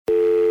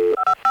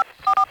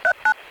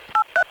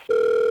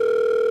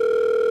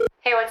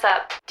Hey, what's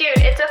up? Dude,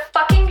 it's a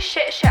fucking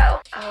shit show.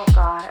 Oh,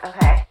 God.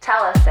 Okay.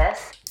 Tell us,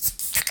 sis.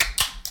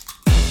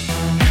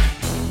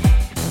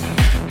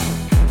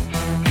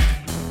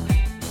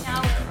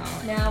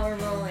 Now we're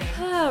rolling.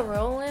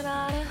 Rolling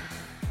on.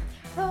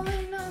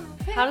 Rolling on.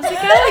 How does it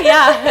go?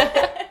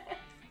 Yeah.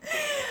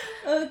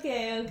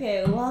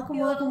 Okay. Welcome.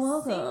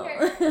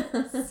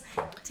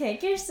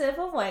 Take your sip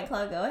of White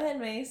Claw. Go ahead,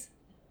 Mace.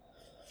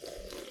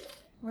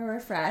 We're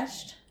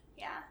refreshed.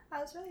 Yeah, I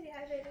was really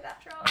dehydrated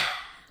after all.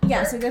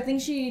 Yeah, so good thing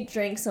she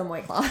drank some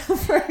White Claw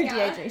for her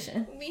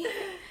dehydration.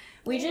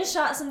 We just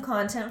shot some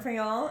content for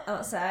y'all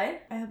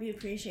outside. I hope you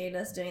appreciate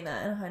us doing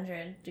that at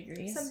 100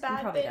 degrees. Some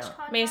bad probably bitch don't.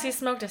 content. Macy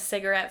smoked a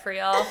cigarette for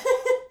y'all.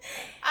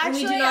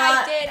 Actually, we do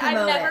not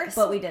I did.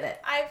 but we did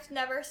it. I've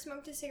never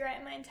smoked a cigarette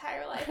in my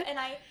entire life, and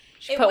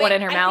She put one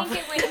in her mouth. I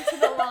think it went into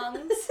the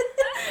lungs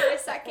for a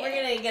second.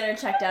 We're gonna get her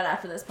checked out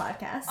after this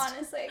podcast.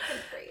 Honestly, I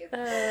couldn't breathe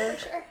for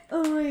sure.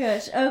 Oh my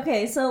gosh.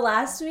 Okay, so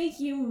last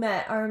week you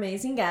met our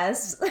amazing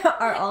guests,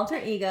 our alter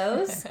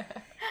egos.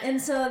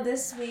 And so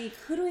this week,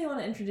 who do we want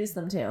to introduce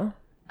them to?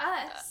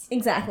 Us.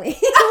 Exactly.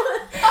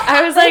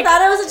 I was like, I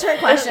thought it was a trick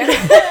question.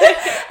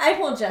 I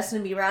pulled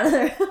Justin Bieber out of the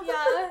room.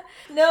 Yeah.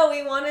 No,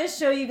 we want to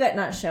show you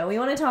guys, we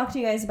want to talk to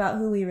you guys about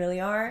who we really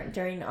are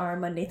during our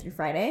Monday through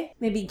Friday.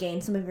 Maybe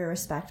gain some of your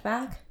respect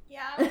back.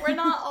 Yeah, we're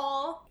not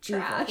all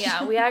trash.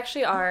 yeah, we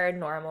actually are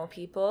normal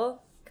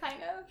people.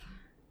 Kind of.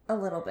 A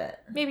little bit.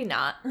 Maybe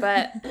not,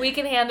 but we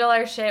can handle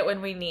our shit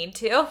when we need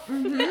to.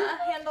 Yeah,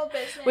 handle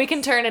business. We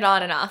can turn it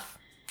on and off.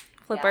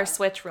 Flip Yeah. our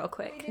switch real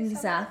quick.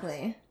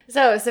 Exactly.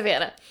 So,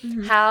 Savannah,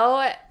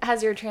 how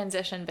has your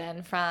transition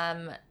been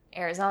from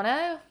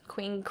Arizona,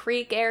 Queen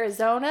Creek,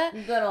 Arizona,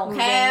 Good old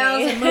Moving-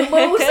 cows and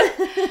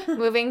moo-moos.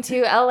 moving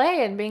to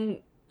LA and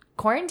being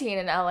quarantined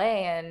in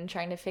LA and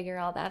trying to figure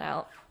all that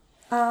out?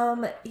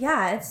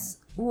 Yeah,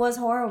 was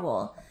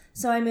horrible.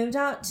 So I moved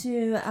out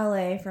to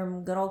LA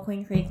from good old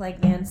Queen Creek, like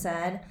Van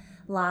said,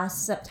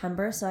 last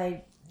September. So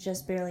I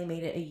just barely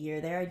made it a year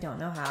there. I don't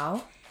know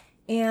how.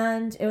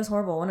 And it was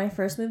horrible. When I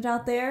first moved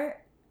out there,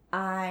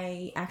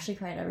 I actually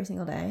cried every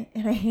single day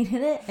and I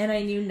hated it and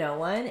I knew no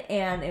one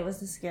and it was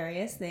the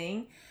scariest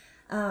thing.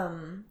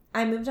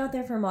 I moved out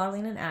there for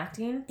modeling and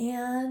acting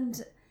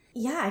and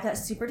yeah, I got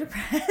super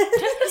depressed.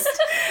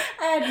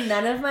 I had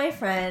none of my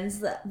friends.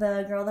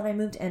 The girl that I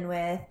moved in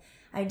with,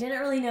 I didn't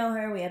really know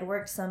her. We had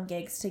worked some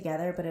gigs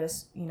together, but it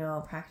was,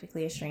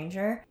 practically a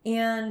stranger.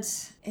 And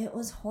it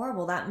was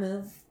horrible. That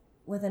move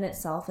within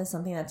itself is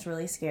something that's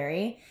really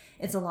scary.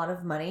 It's a lot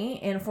of money.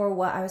 And for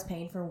what I was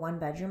paying for one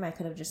bedroom, I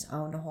could have just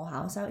owned a whole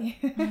house out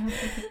here.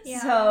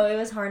 Yeah. So it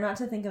was hard not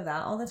to think of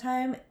that all the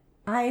time.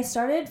 I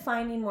started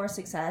finding more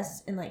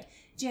success in like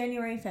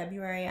January,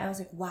 February. I was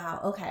like, wow,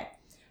 okay.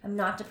 I'm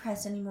not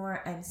depressed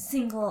anymore. I'm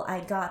single.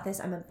 I got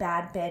this. I'm a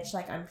bad bitch.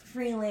 Like, I'm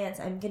freelance.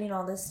 I'm getting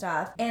all this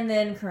stuff. And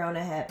then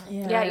Corona hit.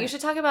 Yeah, you should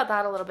talk about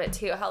that a little bit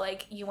too. How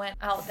like you went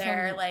out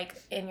there like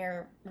in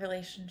your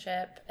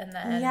relationship and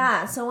then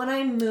Yeah, so when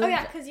I moved... Oh,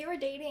 yeah, because you were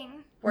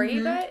dating. were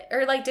you guys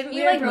or like didn't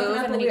you We were like broken move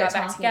up, and but then we you were got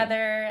back talking. together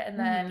and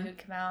then you'd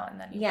come out and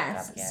then you broke up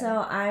Yes, again? so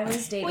I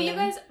was dating... Well, you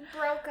guys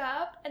broke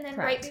up, and then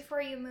right Correct.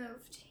 before you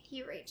moved,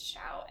 he reached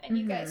out, and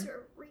you guys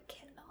were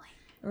rekindling.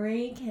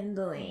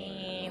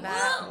 Rekindling.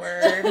 that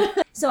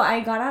word. So I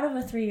got out of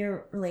a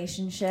 3-year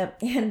relationship,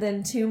 and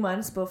then 2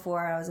 months before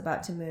I was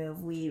about to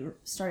move, we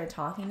started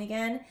talking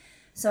again.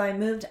 So I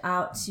moved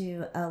out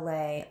to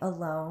LA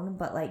alone,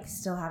 but like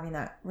still having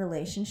that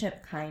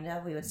relationship kind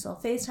of. We would still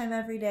FaceTime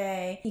every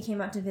day. He came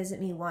out to visit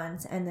me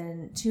once, and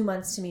then 2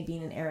 months to me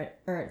being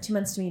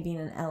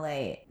in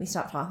LA, we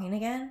stopped talking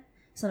again.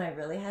 So then I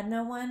really had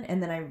no one,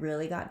 and then I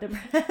really got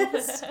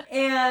depressed.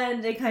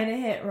 And it kind of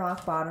hit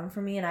rock bottom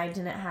for me, and I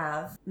didn't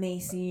have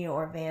Macy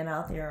or Van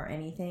out there or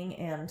anything,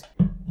 and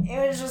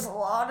it was just a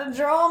lot of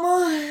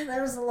drama.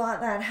 There was a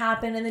lot that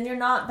happened, and then you're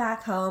not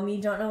back home.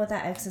 You don't know what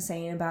that ex is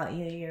saying about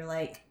you. You're,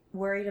 like,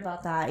 worried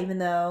about that, even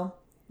though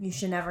you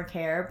should never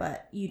care,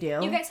 but you do.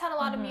 You guys had a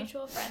lot of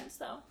mutual friends,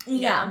 though.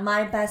 Yeah,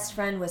 my best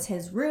friend was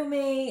his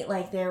roommate.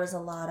 Like, there was a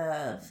lot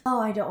of, oh,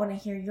 I don't want to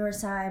hear your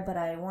side, but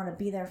I want to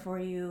be there for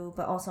you,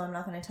 but also I'm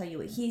not going to tell you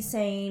what he's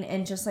saying,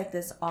 and just, like,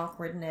 this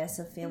awkwardness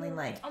of feeling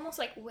like... Almost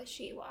like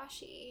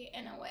wishy-washy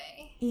in a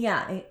way.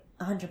 Yeah,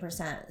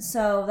 100%.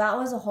 So that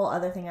was a whole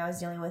other thing I was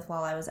dealing with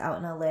while I was out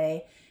in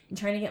LA. And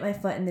trying to get my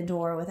foot in the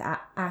door with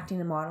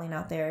acting and modeling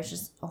out there is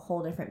just a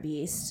whole different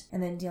beast.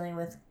 And then dealing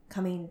with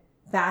coming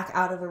back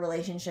out of a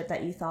relationship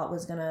that you thought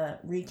was gonna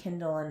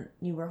rekindle and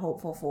you were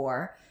hopeful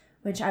for,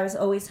 which I was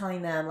always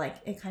telling them, like,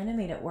 it kind of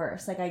made it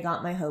worse. Like, I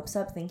got my hopes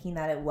up thinking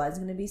that it was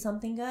gonna be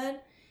something good,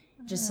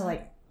 just to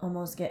like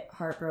almost get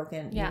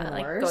heartbroken even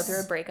like worse. go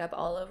through a breakup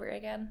all over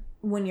again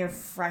when you're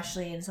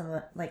freshly in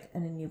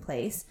in a new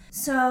place.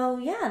 So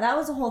yeah, that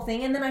was a whole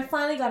thing. And then I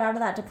finally got out of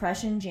that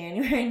depression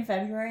January and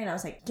February, and I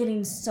was like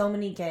getting so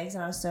many gigs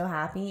and I was so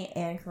happy,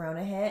 and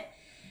Corona hit.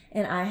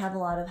 And I have a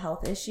lot of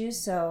health issues,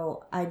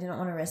 so I didn't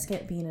want to risk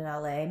it being in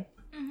LA.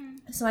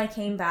 So I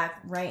came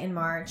back right in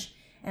March,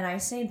 and I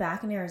stayed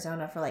back in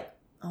Arizona for like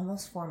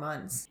almost 4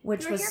 months,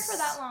 which You were was here for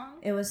that long.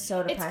 It was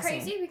so depressing.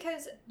 It's crazy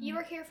because you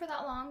were here for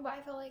that long, but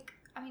I feel like,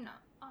 I mean,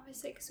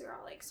 obviously because we were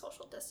all like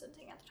social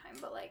distancing at the time,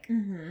 but like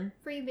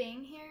for you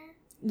being here.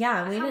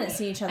 Yeah, we didn't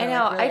see each other I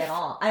know, like, really at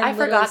all. I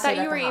forgot that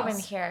you were even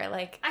here.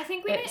 Like, I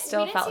think we it didn't, still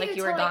we didn't felt see like you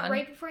till, were gone.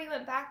 right before you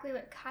went back, we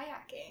went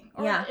kayaking.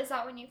 Or is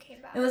that when you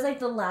came back? It was like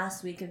the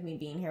last week of me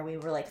being here. We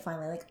were like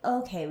finally like,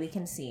 okay, we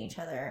can see each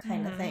other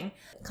kind of thing.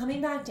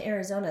 Coming back to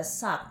Arizona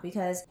sucked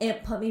because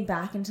it put me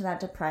back into that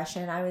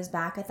depression. I was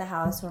back at the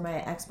house where my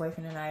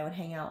ex-boyfriend and I would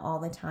hang out all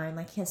the time.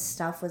 Like his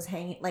stuff was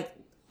hanging like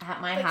at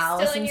my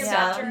house still in and your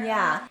stuff. bedroom.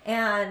 Yeah.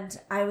 And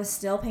I was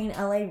still paying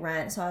LA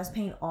rent, so I was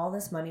paying all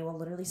this money while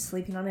literally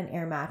sleeping on an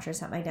air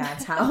mattress at my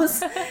dad's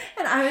house.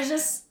 And I was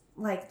just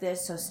like,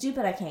 this is so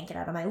stupid. I can't get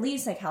out of my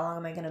lease. Like, how long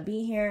am I gonna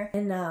be here?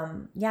 And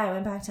I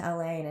went back to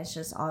LA and it's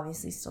just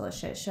obviously still a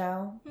shit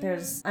show.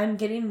 I'm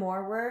getting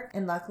more work,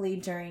 and luckily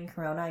during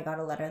Corona I got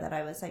a letter that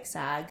I was like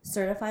SAG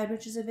certified,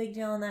 which is a big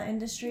deal in that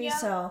industry. Yeah.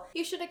 So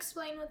You should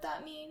explain what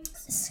that means.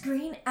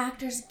 Screen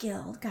Actors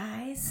Guild,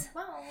 guys.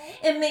 Wow.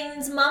 It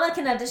means mama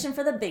can audition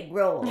for the big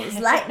roles,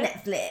 like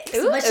Netflix,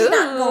 Ooh, but she's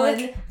not ooh.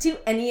 going to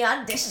any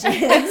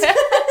auditions.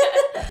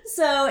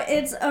 So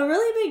it's a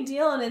really big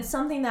deal, and it's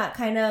something that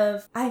kind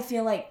of, I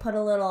feel like, put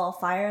a little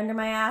fire under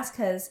my ass,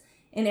 because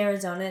in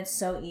Arizona it's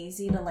so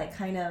easy to like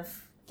kind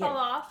of Fall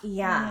off.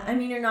 Yeah. I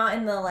mean, you're not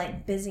in the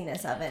like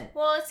busyness of it.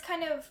 Well, it's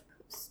kind of,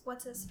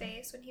 what's his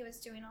face, when he was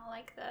doing all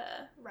like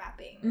the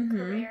rapping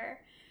career.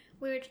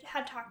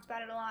 Had talked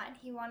about it a lot, and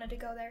he wanted to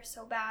go there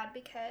so bad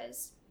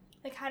because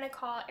they kind of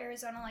call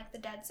Arizona like the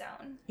dead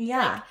zone.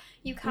 Yeah. Like,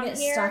 you come get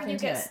here, stuck you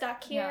into get it.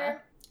 stuck here. Yeah.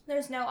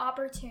 There's no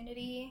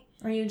opportunity.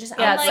 Or you just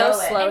Yeah, it's so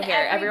outgrow it. slow And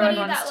here. Everyone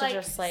everybody wants that, to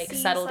just like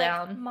sees, settle like,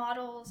 down.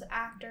 Models,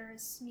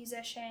 actors,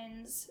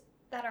 musicians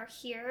that are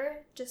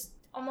here just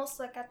almost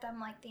look at them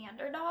like the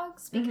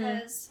underdogs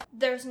because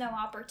there's no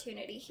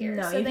opportunity here.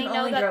 No, So you they can know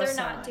only that grow they're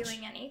so not much.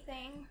 doing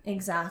anything.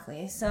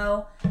 Exactly.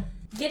 So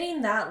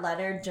getting that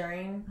letter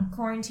during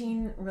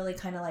quarantine really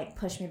kind of like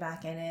pushed me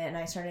back in it, and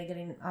I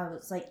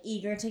was like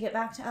eager to get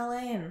back to LA,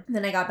 and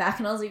then I got back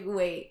and I was like,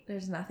 wait,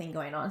 there's nothing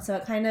going on. So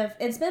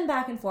it's been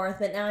back and forth,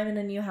 but now I'm in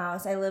a new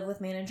house. I live with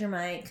manager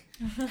Mike,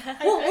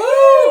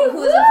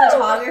 who's a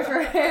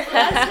photographer.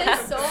 Bless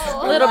his soul.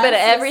 A little bit of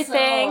Bless his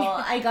everything. soul.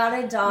 I got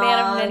a dog. Man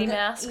of many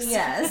masks.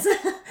 Yes.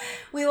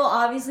 We will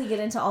obviously get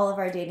into all of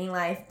our dating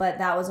life, but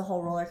that was a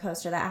whole roller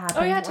coaster that happened.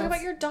 Oh yeah, talk once-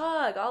 about your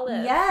dog,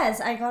 Olive.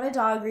 Yes, I got a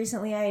dog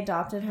recently. I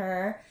adopted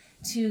her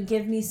to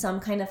give me some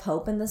kind of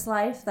hope in this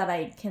life that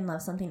I can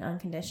love something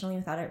unconditionally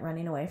without it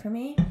running away from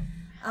me.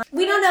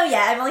 We don't know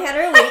yet. I've only had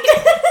her a week.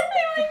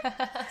 Oh my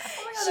God,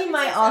 She that'd be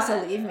might so also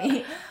sad. leave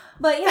me.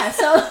 But yeah,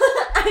 so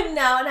I'm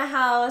now in a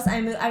house.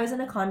 I was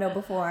in a condo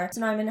before,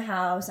 so now I'm in a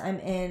house. I'm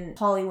in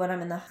Hollywood.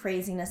 I'm in the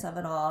craziness of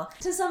it all.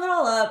 To sum it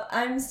all up,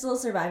 I'm still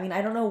surviving.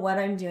 I don't know what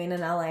I'm doing in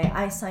LA.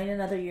 I signed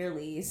another year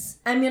lease.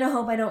 I'm gonna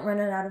hope I don't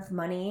run out of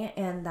money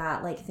and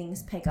that like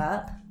things pick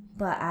up.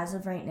 But as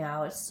of right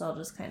now, it's still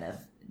just kind of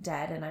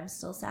dead, and I'm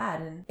still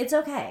sad, and it's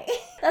okay.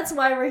 That's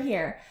why we're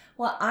here.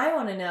 What I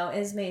want to know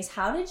is, Mace,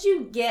 how did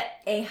you get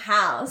a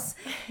house?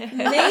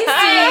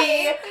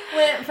 Macy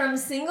went from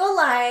single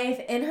life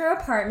in her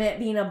apartment,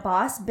 being a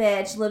boss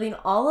bitch, living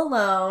all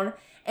alone,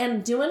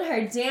 and doing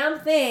her damn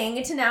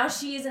thing, to now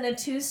she's in a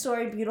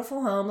 2-story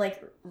beautiful home,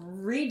 like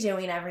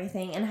redoing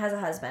everything, and has a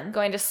husband.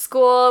 Going to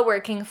school,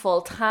 working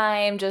full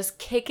time, just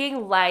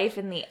kicking life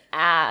in the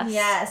ass.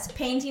 Yes,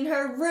 painting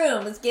her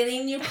rooms,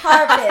 getting new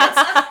carpets,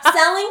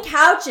 selling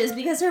couches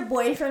because her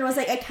boyfriend was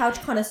like a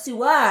couch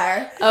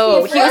connoisseur.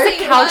 Oh, he was a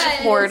He couch was.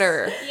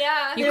 hoarder.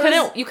 Yeah. You There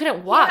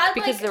couldn't walk He had,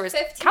 because like, there was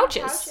 15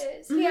 couches.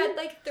 He had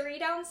like 3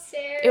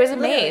 downstairs. It was a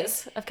Literally.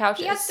 maze of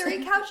couches. He had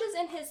 3 couches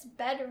in his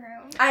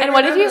bedroom. And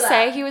what did you remember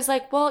say? that. He was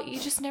like, "Well, you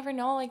just never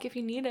know, like if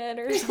you need it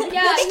or something.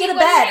 Yeah, Let's he get a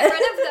wouldn't bed. get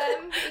rid of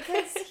them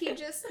because he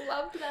just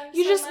loved them.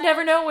 You so just much.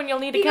 never know when you'll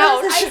need a He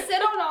couch." goes, I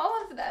sit on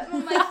all of them.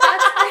 I'm like,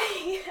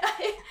 that's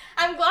great.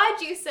 I'm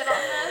glad you sit on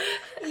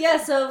them. Yeah,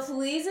 so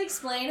please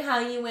explain how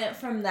you went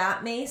from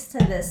that Mace to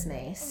this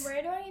Mace.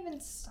 Where do I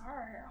even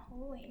start?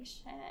 Holy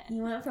shit.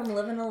 You went from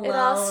living alone. It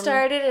all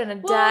started in a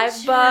Well,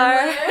 dive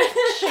bar.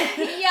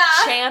 Yeah.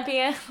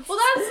 Champion. Well,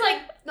 that's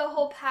like the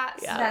whole past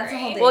Yeah. That's a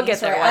whole story. We'll dating get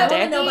there story. one I day.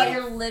 want to know about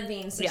your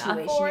living Yeah.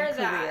 situation, Before your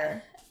that.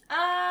 career.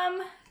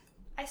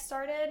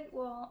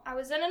 I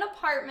was in an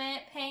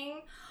apartment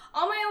paying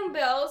all my own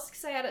bills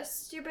because I had a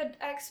stupid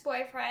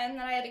ex-boyfriend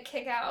that I had to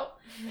kick out.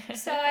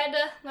 So I had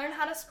to learn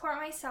how to support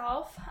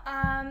myself.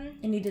 And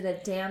you did a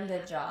damn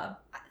good job.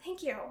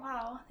 Thank you.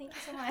 Wow. Thank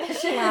you so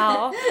much.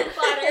 Wow.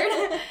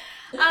 Flattered.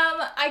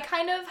 I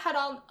kind of had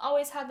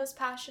always had this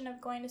passion of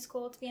going to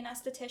school to be an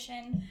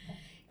esthetician.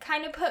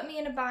 Kind of put me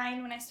in a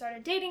bind when I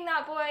started dating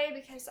that boy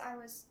because I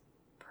was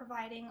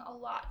providing a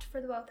lot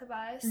for the both of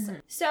us. Mm-hmm.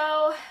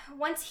 So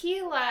once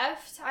he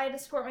left, I had to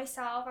support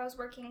myself. I was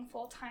working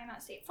full-time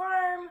at State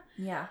Farm,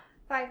 Yeah.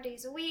 5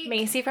 days a week.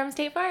 Macy from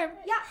State Farm.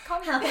 Yeah,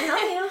 call me. How can I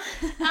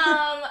help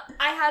you?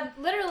 I had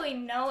literally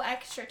no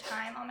extra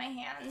time on my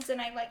hands, and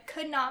I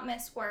could not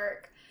miss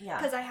work Yeah.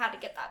 because I had to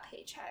get that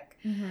paycheck.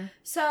 Mm-hmm.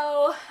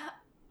 So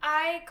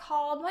I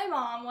called my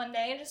mom one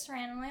day, just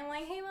randomly. I'm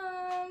like, hey,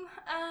 Mom,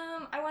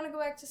 I want to go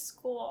back to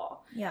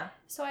school. Yeah.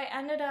 So I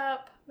ended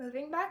up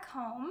moving back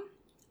home.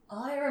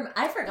 Oh,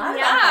 I forgot about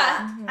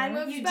that. I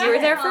moved You back You were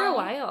there for a home.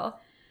 while.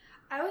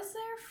 I was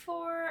there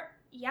for,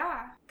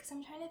 because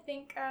I'm trying to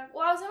think of,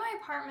 I was in my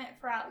apartment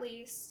for at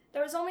least,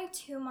 there was only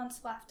 2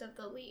 months left of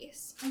the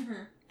lease. Mm-hmm.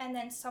 And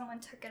then someone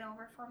took it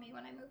over for me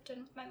when I moved in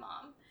with my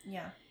mom.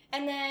 Yeah.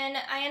 And then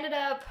I ended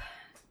up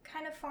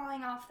kind of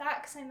falling off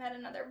that because I met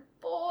another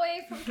boy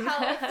from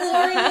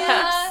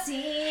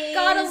California.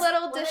 Got a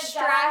little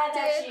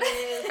distracted.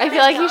 I feel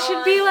like he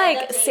should be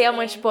like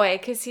sandwich boy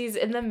because he's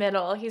in the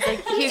middle. He's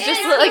like he's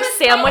just like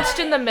sandwiched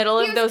in the middle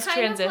of those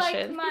transitions. He was kind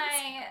of like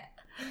my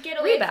get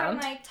away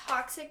Rebound. from my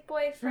toxic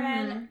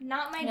boyfriend,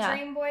 not my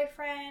dream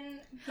boyfriend.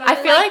 I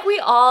feel like we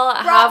all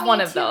have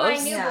one of My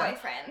those. new Yeah.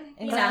 boyfriend.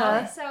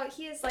 Exactly. So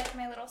he is like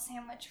my little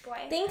sandwich boy.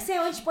 Thanks,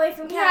 sandwich boy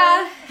from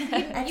Yeah.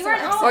 Cali. You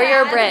weren't all Or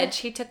your bad. bridge.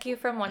 He took you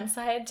from one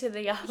side to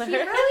the other. He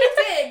really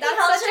did. That's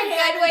held such your a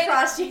hand good way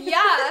across to. you.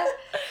 Yeah.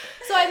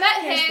 So I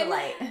met Here's him. the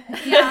light.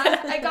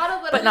 Yeah, I got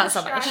a little But not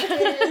so much.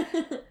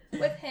 distracted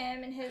with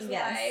him and his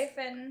Yes.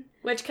 life, and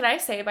Which can I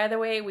say, by the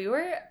way,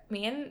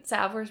 me and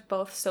Sav were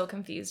both so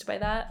confused by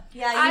that.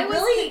 Yeah, I you was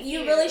really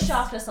confused.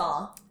 shocked us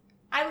all.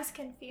 I was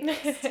confused.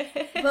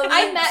 But we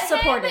I met him,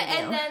 supported you.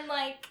 and then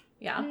like,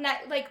 Yeah.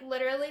 like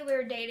literally, we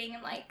were dating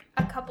in like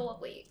a couple of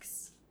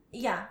weeks.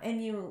 Yeah,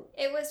 and you.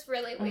 It was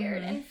really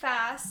weird Mhm. and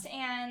fast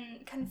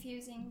and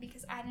confusing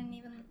because I didn't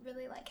even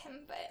really like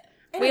him, but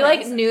We like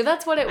Anyways, knew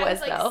that's what it I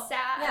was was like though.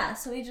 sad. Yeah,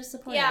 so we just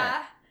supported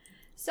Yeah.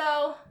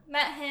 So,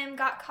 met him,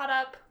 got caught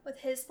up with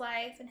his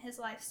life and his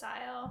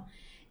lifestyle.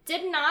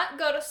 Did not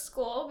go to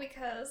school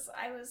because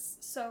I was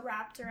so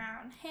wrapped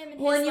around him and it.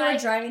 Well, his and you were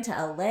life. driving to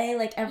LA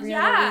like every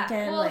other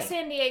weekend. Well, like,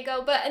 San Diego,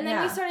 and then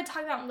we Yeah. started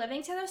talking about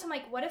living together. So I'm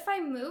like, what if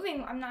I'm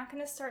moving? I'm not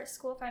gonna start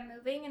school if I'm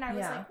moving. And I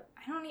was Yeah. like,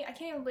 I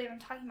can't even believe I'm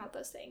talking about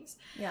those things.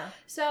 yeah.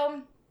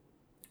 So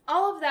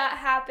all of that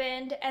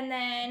happened, and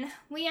then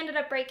we ended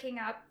up breaking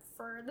up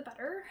for the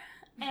better.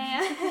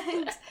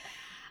 And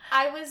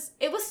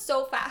it was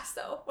so fast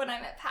though when I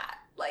met Pat.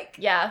 Like,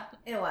 Yeah.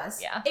 It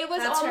was. Yeah. it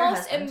was That's her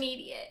almost husband.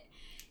 immediate.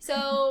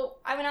 So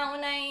I went out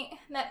one night,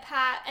 met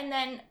Pat, and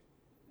then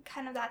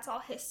kind of that's all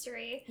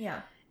history.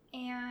 Yeah.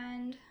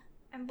 And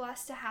I'm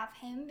blessed to have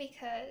him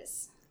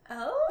because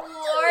Oh,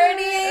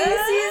 Lordy,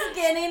 she's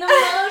getting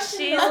emotional.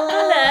 She's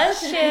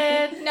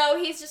blushing. no,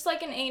 he's just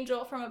like an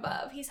angel from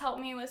above. He's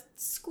helped me with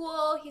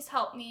school. He's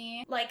helped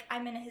me, like,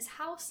 I'm in his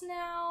house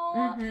now.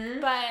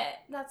 Mhm.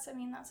 But that's how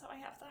I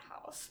have the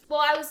house. Well,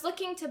 I was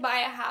looking to buy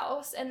a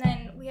house, and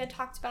then we had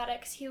talked about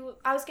it because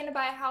I was going to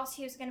buy a house.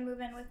 He was going to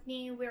move in with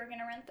me. We were going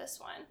to rent this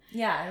one.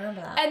 Yeah, I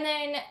remember that. And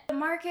then the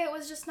market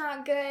was just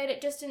not good. It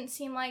just didn't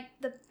seem like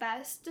the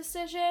best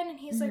decision. And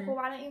he's like, Mhm. well,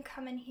 why don't you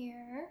come in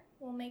here?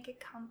 We'll make it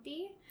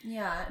comfy.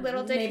 Yeah.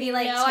 Little did maybe he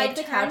like know take I'd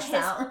the turn couches his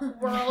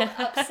out. world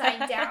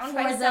upside down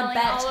by For the selling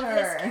all of his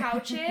better.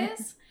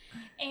 couches.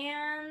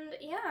 And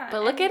yeah.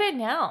 But look at it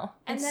now.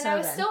 And It's then so I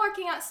was good. still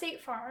working at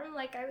State Farm.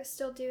 Like, I was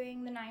still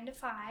doing the 9 to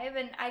 5.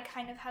 And I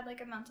kind of had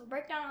like a mental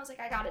breakdown. I was like,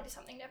 I gotta do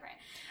something different.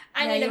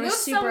 I Yeah, need to you were move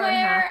super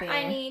somewhere. unhappy.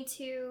 I need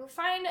to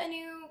find a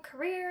new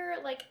career,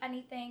 like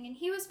anything. And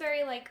he was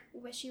very like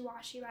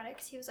wishy-washy about it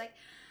because he was like,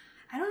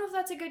 I don't know if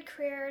that's a good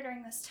career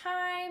during this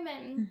time.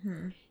 And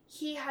Mhm.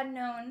 he had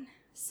known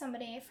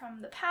somebody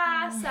from the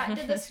past that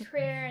did this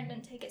career and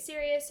didn't take it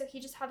serious. So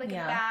he just had like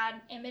Yeah. a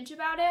bad image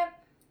about it.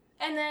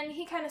 And then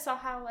he kind of saw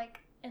how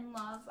like in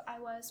love I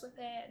was with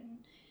it and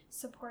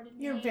supported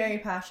me. You're very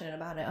passionate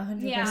about it,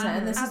 100%. Yeah,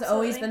 and this has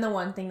always absolutely. been the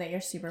one thing that you're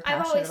super I've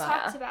passionate always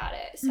about. talked about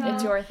it. So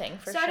It's your thing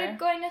for started sure.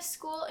 going to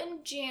school in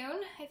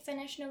June. I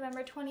finished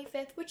November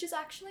 25th, which is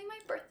actually my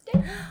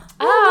birthday.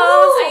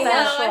 Oh, I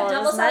know, special.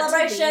 Double It's meant to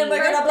celebration. be.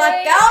 We're gonna Birthday.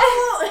 black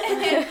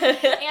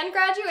out. And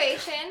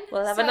graduation.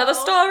 We'll have So, another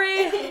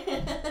story.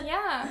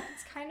 Yeah,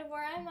 it's kind of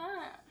where I'm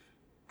at.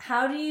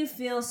 How do you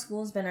feel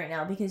school's been right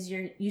now? Because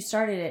you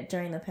started it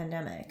during the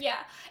pandemic. Yeah,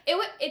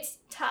 it's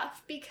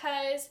tough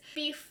because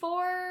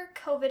before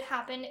COVID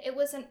happened, it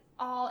was an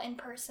all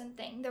in-person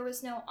thing. There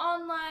was no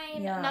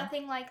online, Yeah.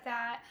 nothing like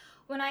that.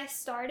 When I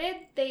started,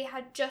 they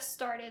had just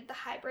started the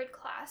hybrid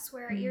class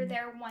where you're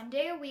there 1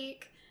 day a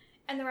week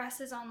and the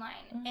rest is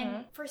online.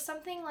 And for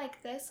something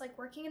like this, like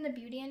working in the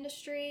beauty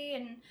industry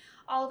and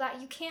all that,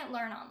 you can't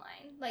learn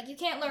online. Like, you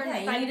can't learn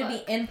Yeah, by you need book.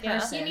 to be in Yeah.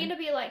 person. You need to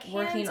be like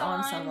working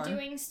on hands-on, someone.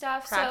 doing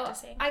stuff.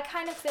 Practicing. So I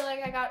kind of feel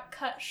like I got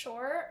cut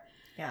short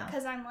Yeah.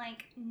 because I'm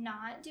like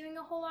not doing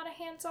a whole lot of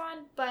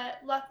hands-on, but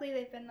luckily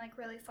they've been like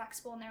really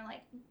flexible and they're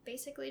like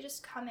basically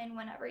just come in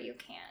whenever you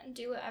can,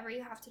 do whatever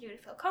you have to do to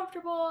feel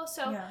comfortable.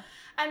 So Yeah.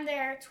 I'm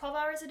there 12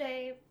 hours a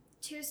day,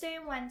 Tuesday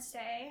and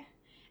Wednesday,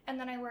 and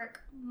then I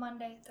work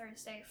Monday,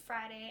 Thursday,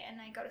 Friday,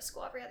 and I go to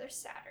school every other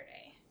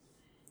Saturday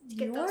to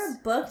get You're those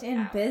booked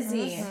and hours.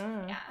 busy.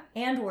 Mhm. Yeah.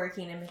 And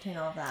working in between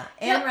all of that.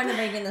 And Yep.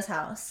 renovating this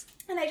house.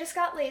 And I just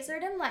got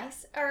lasered and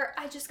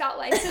I just got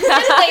licensed in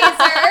laser. Like, guys,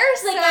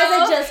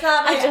 I just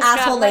got my I just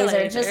asshole got my laser.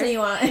 laser. Just so you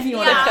want, if you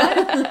Yeah.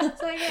 want to.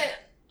 So I get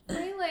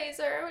 3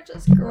 laser, which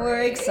is great.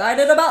 We're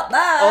excited about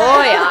that.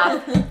 Oh,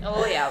 yeah.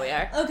 Oh, yeah, we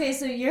are. Okay,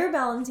 so you're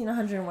balancing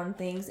 101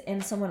 things,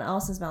 and someone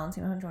else is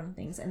balancing 101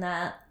 things, and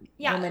that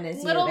woman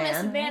is Little you, Miss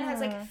Van. Van has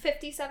like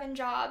 57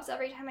 jobs.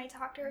 Every time I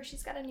talk to her,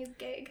 she's got a new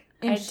gig.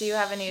 I do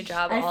have a new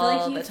job I feel all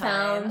like you the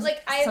time. found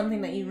Like I've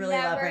something that you really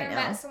love right never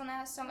now. met someone that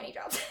has so many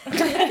jobs.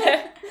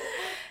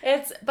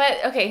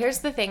 But okay, here's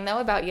the thing though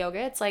about yoga.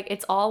 It's like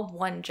it's all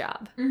one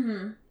job.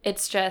 Mm-hmm.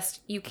 It's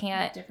just you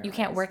can't Different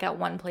ways. work at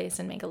one place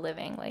and make a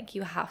living. Like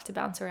you have to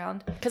bounce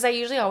around. Because I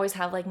usually always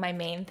have like my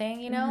main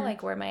thing, you know,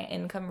 like where my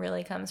income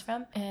really comes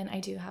from. And I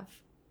do have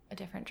a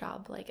different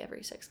job like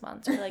every 6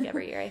 months or like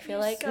every year. I feel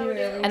like, so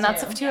really and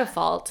that's do. to a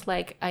fault.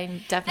 Like I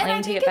definitely And I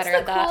need to think get better it's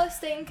at the that. coolest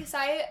thing because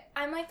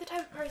I'm like the type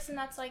of person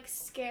that's like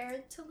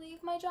scared to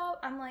leave my job.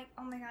 I'm like,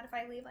 oh my god, if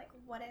I leave, like,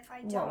 what if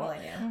I don't? What will I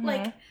do? Mhm.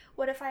 Like,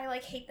 what if I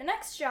like hate the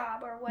next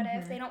job, or what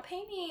if they don't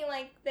pay me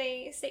like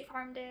they State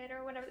Farm did,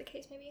 or whatever the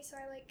case may be. So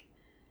I like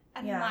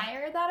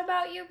admire that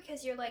about you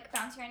because you're like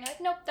bouncing around. You're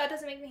like, nope, that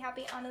doesn't make me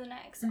happy. On to the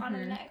next. On to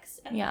the next.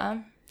 And Yeah,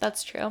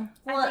 that's true.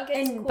 Well, I think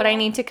it's and- cool. But I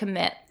need to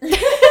commit.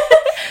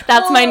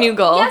 That's my new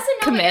goal. Yes and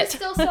no, Commit.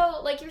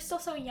 but you're still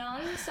so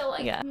young, so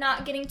like Yeah.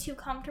 not getting too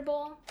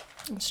comfortable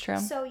It's true.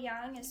 so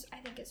young is I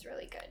think is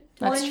really good.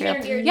 That's Well,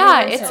 true. you're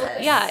Yeah, into it's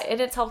this.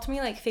 it's helped me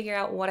like figure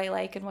out what I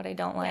like and what I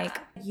don't like.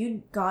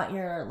 You got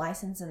your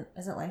license, and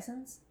is it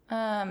license? Or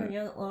what do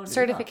you call it?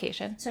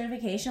 Certification.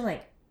 Certification,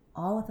 like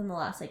all within the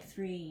last like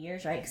 3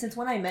 years, right? Because it's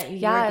when I met you,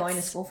 Yeah, you were going to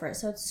it's- school for it,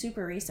 so it's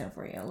super recent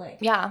for you. Like,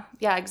 Yeah,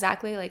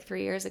 exactly. Like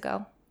 3 years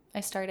ago,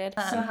 I started.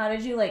 so how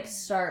did you like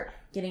start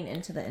getting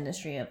into the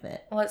industry of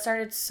it? Well, it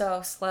started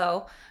so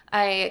slow.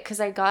 Because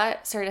I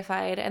got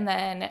certified, and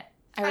then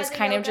I was As a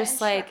kind of yoga just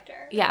like,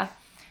 instructor. yeah.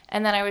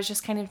 And then I was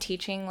just kind of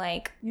teaching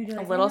like You do, a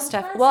like, little random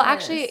stuff. classes. Well,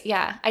 actually,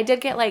 yeah, I did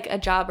get like a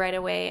job right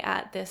away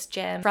at this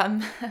gym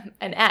from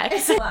an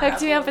ex.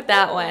 Hooked me up with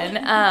that one.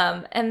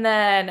 And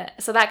then,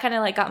 so that kind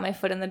of like got my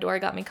foot in the door,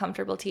 got me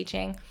comfortable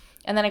teaching.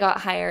 And then I got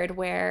hired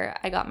where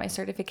I got my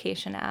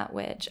certification at,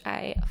 which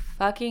I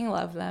fucking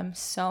love them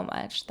so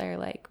much. They're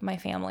like my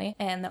family,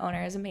 and the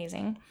owner is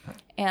amazing.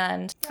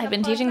 And I've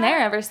been plug teaching that. there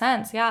ever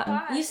since. Yeah.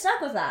 Wow. You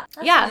stuck with that.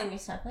 That's Yeah. something you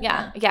stuck with.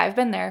 Yeah, I've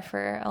been there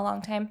for a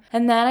long time.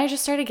 And then I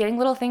just started getting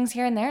little things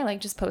here and there, like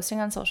just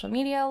posting on social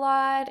media a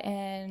lot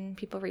and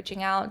people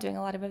reaching out, doing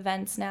a lot of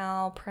events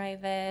now,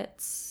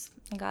 privates.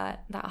 I got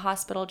that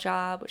hospital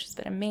job, which has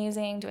been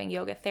amazing, doing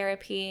yoga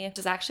therapy, which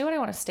is actually what I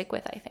want to stick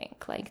with, I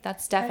think. Like,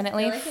 that's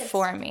definitely I feel like it's-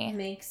 for me. It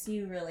makes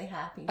you really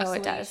happy. Oh, Just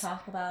it the way does. You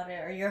talk about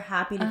it, or you're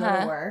happy to go Uh-huh.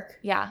 to work.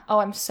 Yeah. Oh,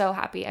 I'm so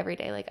happy every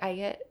day. Like, I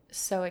get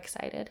so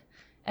excited.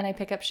 And I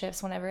pick up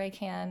shifts whenever I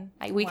can.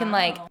 We can,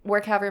 like, Wow.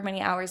 work however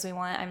many hours we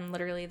want. I'm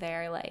literally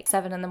there, like,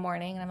 7 in the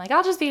morning. And I'm like,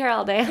 I'll just be here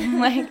all day. I'm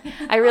like,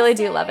 I really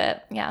do love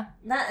it. Yeah.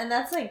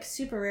 That's like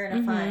super rare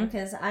to find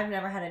because I've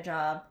never had a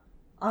job.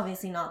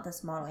 Obviously, not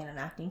this modeling and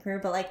acting career,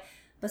 but like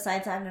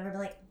besides, I've never been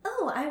like,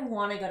 oh, I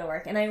want to go to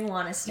work and I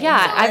want to stay.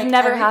 Yeah, So, I've like,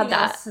 never had everything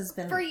that. else has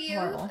been For you,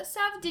 horrible.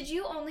 Sav, did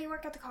you only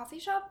work at the coffee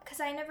shop?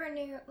 Because I never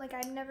knew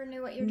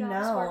what your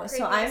jobs No, were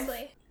so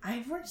previously.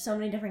 I've worked so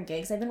many different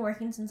gigs. I've been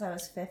working since I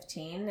was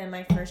 15, and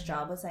my first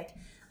job was like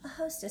a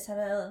hostess at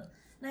a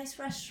nice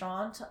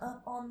restaurant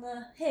up on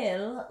the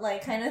hill,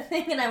 like kind of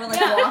thing, and I would like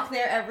walk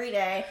there every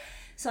day.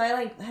 So I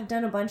like have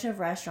done a bunch of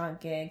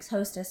restaurant gigs,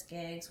 hostess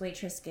gigs,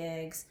 waitress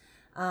gigs.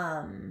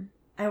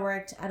 I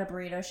worked at a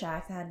burrito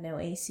shack that had no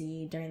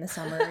AC during the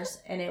summers,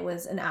 and it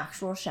was an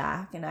actual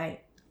shack, and I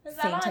Is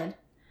that fainted. on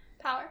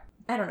Power?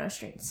 I don't know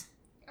streets.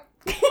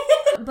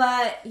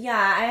 But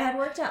yeah, I had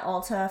worked at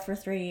Ulta for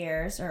 3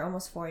 years or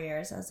almost 4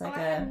 years as like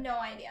I have no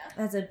idea.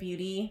 as a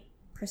beauty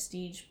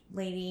prestige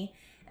lady,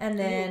 and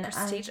then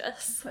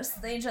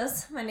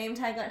prestigious. My name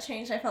tag got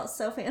changed. I felt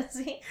so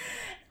fancy.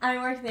 I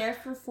worked there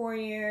for 4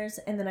 years,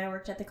 and then I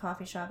worked at the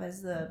coffee shop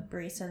as the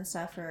barista and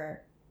stuff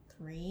for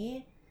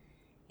 3.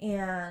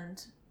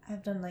 And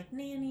I've done like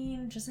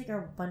nannying, just like a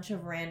bunch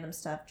of random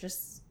stuff,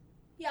 just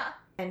Yeah.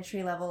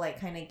 entry level like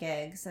kind of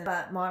gigs.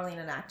 But modeling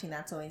and acting,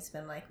 that's always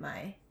been like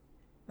my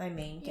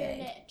main Your gig.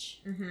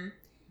 niche.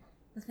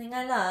 The thing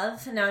I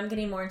love, and now I'm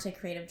getting more into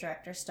creative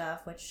director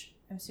stuff, which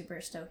I'm super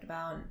stoked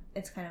about. And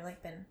it's kind of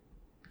like been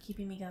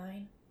keeping me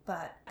going.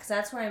 But because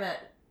that's where I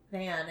met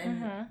Van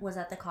and was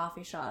at the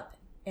coffee shop,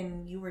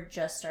 and you were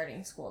just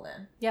starting school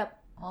then. Yep.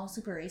 All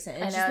super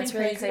recent. I It's know, just it's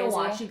been really crazy to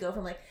watch crazy. you go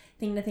from like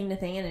thing to thing to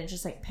thing, and it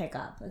just like pick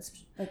up. It's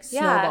like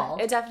Yeah,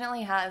 snowballed. it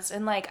definitely has.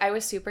 And like I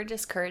was super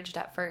discouraged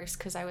at first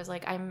because I was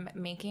like, I'm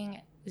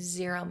making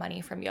zero money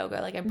from yoga.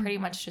 Like I'm pretty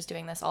much just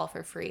doing this all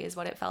for free is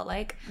what it felt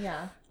like.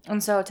 Yeah.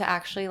 And so to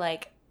actually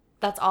like,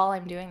 that's all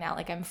I'm doing now.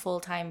 Like I'm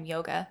full-time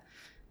yoga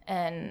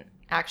and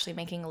actually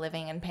making a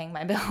living and paying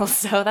my bills.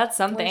 So that's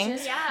something.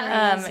 Which is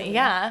crazy.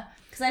 Yeah.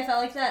 Because I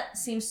felt like that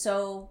seems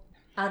so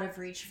out of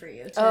reach for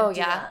you. To Oh do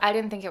yeah. that. I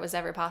didn't think it was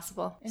ever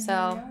possible. And So here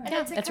you are. And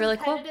yeah, it's a it's really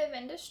cool. competitive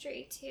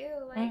industry too.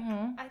 Like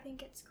Mhm. I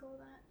think it's cool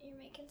that you're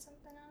making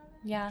something out of it.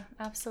 Yeah,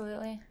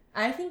 absolutely.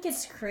 I think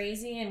it's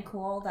crazy and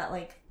cool that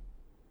like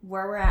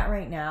where we're at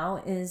right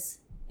now is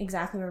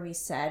exactly where we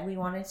said we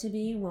wanted to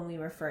be when we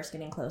were first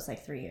getting close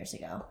like 3 years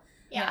ago.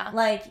 Yeah.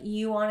 Like,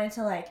 you wanted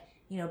to, like,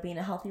 you know, be in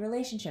a healthy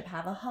relationship,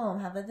 have a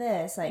home, have a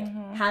this, like,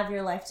 have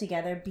your life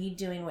together, be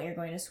doing what you're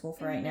going to school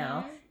for right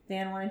now.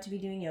 Van wanted to be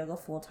doing yoga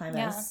full-time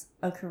as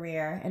a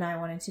career, and I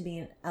wanted to be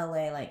in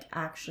LA, like,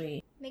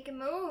 actually make a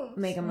move.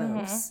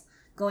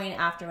 Going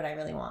after what I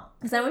really want.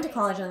 Because I went to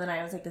college, and then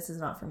I was like, this is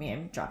not for me.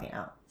 I'm dropping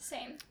out.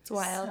 Same. It's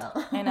wild.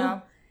 So. I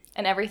know.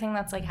 And everything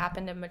that's, like,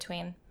 happened in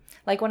between.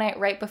 Like,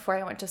 right before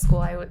I went to school,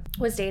 I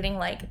was dating,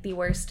 like, the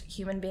worst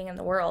human being in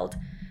the world.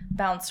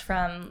 Bounced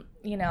from,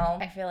 you know,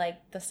 I feel like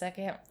the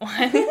second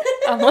one,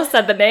 almost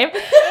said the name,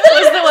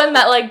 was the one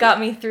that, like, got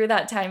me through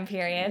that time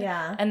period.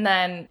 Yeah. And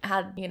then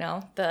had, you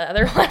know, the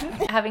other one.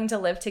 Having to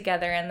live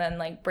together and then,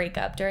 like, break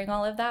up during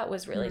all of that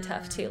was really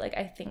tough, too. Like,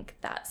 I think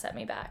that set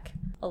me back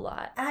a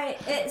lot.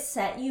 It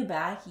set you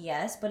back,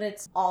 yes, but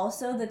it's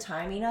also the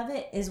timing of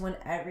it is when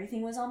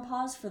everything was on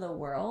pause for the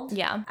world.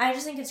 Yeah. I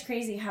just think it's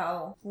crazy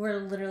how we're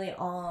literally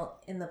all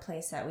in the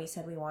place that we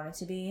said we wanted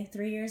to be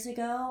 3 years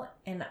ago,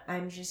 and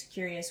I'm just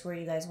curious where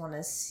you guys want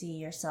to see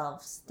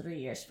yourselves 3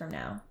 years from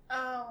now.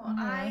 Oh,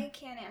 I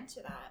can't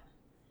answer that.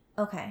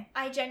 Okay.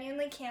 I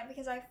genuinely can't,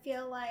 because I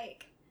feel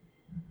like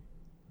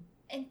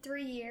in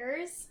 3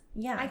 years,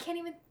 I can't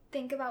even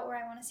think about where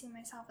I want to see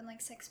myself in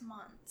like 6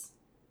 months.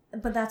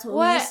 But that's what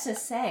we used to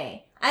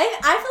say. I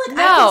feel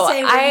like I can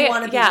say where you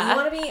want to be. You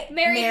want to be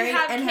married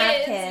and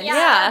have kids.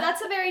 Yeah,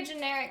 that's a very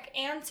generic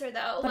answer,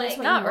 though. But like, it's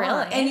what not you really.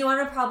 want. And you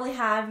want to probably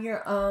have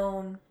your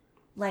own,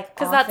 like,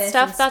 because office that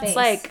stuff and that's space.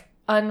 like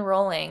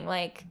unrolling,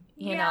 like,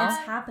 you know, it's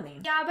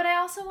happening. Yeah, but I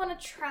also want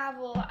to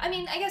travel. I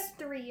mean, I guess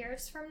 3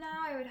 years from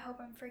now, I would hope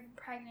I'm freaking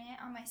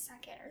pregnant on my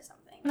second or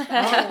something.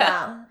 Oh,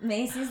 wow.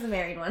 Macy's the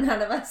married one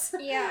out of us.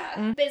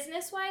 Yeah.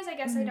 Business-wise, I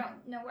guess I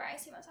don't know where I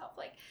see myself.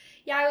 Like,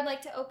 yeah, I would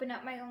like to open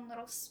up my own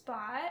little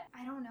spot.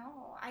 I don't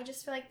know. I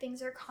just feel like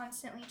things are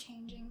constantly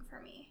changing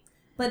for me.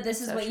 But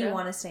this is what you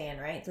want to stay in,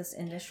 right? This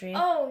industry?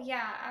 Oh,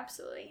 yeah,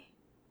 absolutely.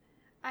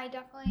 I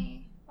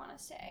definitely want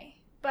to stay.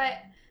 But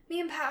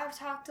me and Pat have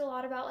talked a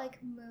lot about, like,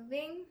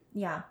 moving.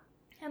 Yeah.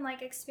 And,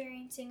 like,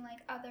 experiencing, like,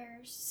 other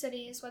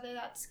cities, whether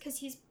that's because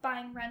he's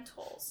buying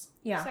rentals.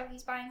 Yeah. So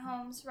he's buying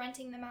homes,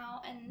 renting them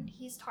out, and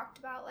he's talked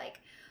about,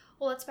 like,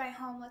 well, let's buy a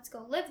home, let's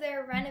go live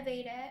there,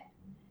 renovate it.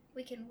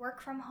 We can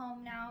work from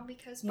home now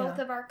because both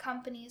of our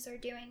companies are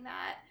doing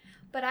that.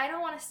 But I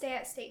don't want to stay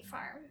at State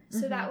Farm.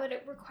 So that would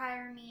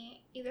require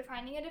me either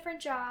finding a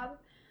different job,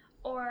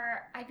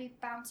 or I'd be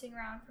bouncing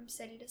around from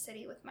city to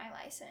city with my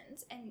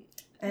license. And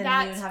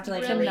that's you would have to,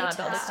 like, really not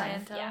build a tough.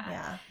 clientele.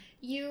 Yeah.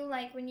 You,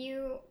 like, when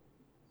you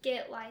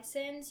get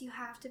licensed, you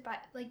have to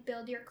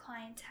build your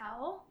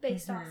clientele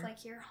based off,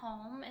 like, your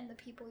home and the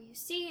people you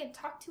see and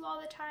talk to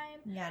all the time.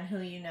 Yeah, and who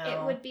you know.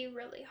 It would be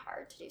really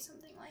hard to do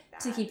something like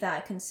that. To keep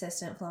that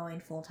consistent flowing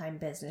full-time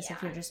business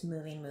if you're just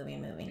moving.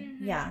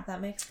 Mm-hmm. Yeah,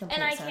 that makes complete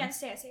sense. And I can't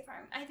stay at State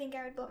Farm. I think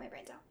I would blow my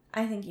brains out.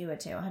 I think you would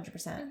too,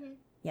 100%.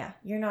 Yeah,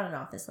 you're not an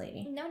office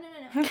lady. No.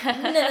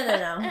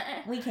 No.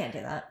 We can't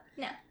do that.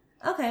 No.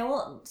 Okay,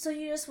 well, so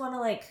you just want to,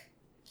 like,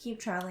 keep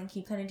traveling,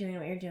 keep kind of doing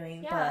what you're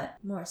doing, but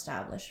more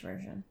established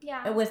version.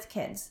 Yeah. With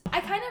kids.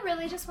 I kind of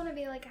really just want to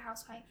be, like, a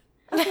housewife.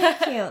 Okay,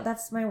 cute.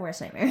 That's my worst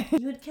nightmare.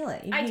 You would kill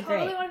it. You'd be great. I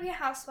totally want to be a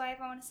housewife.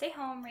 I want to stay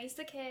home, raise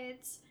the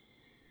kids,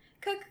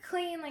 cook,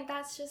 clean. Like,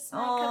 that's just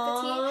my cup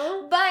of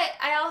tea. But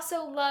I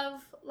also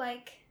love,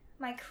 like,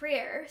 my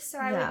career. So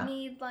I would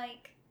need,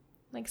 like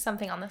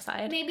something on the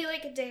side. Maybe,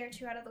 like, a day or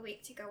two out of the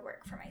week to go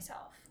work for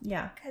myself.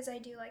 Yeah. Because I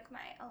do, like, my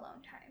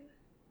alone time.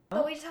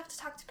 But we just have to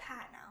talk to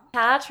Pat now.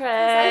 Patrick.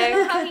 I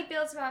don't know how he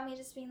feels about me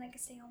just being, like, a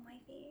stay-home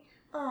wifey.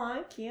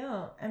 Aw, cute.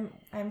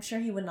 I'm sure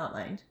he would not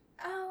mind.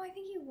 Oh, I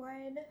think he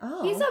would.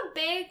 Oh. He's a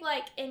big,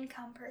 like,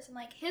 income person.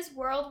 Like, his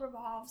world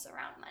revolves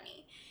around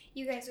money.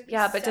 You guys would be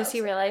but does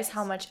he realize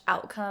how much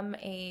outcome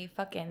a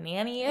fucking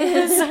nanny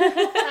is?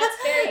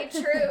 That's very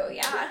true,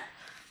 yeah.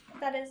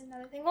 That is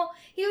another thing. Well,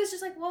 he was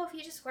just like, well, if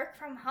you just work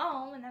from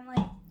home, and I'm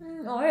like...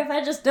 Or if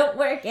I just don't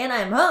work and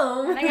I'm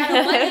home. And I got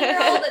a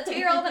 1-year-old, a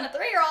 2-year-old, and a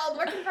 3-year-old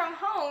working from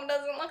home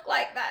doesn't look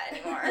like that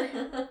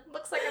anymore.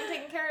 Looks like I'm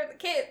taking care of the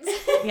kids.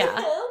 Yeah.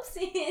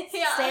 Oopsies.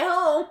 Yeah. Stay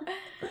home.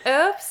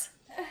 Oops.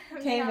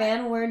 Okay,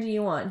 Van, where do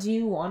you want? Do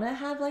you want to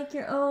have, like,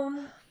 your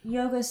own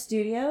yoga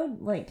studio?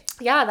 Like...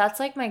 Yeah, that's,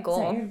 like, my goal.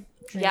 Is that your dream?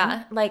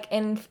 Yeah, like,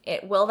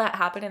 will that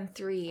happen in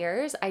 3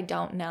 years? I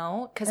don't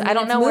know, because I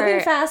don't it's know where...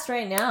 moving fast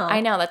right now. I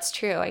know, that's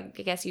true. I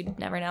guess you'd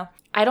never know.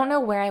 I don't know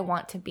where I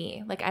want to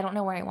be. Like, I don't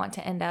know where I want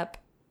to end up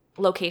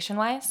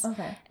location-wise.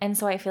 Okay. And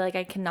so I feel like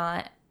I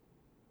cannot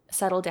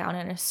settle down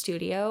in a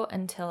studio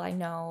until I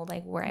know,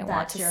 like, where I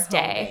want to stay.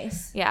 Home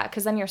base. Yeah,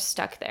 because then you're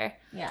stuck there.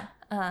 Yeah.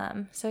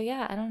 So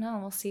yeah, I don't know.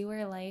 We'll see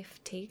where life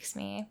takes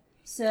me.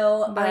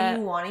 So, are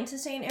you wanting to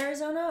stay in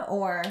Arizona,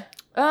 or?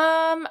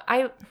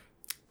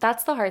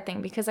 That's the hard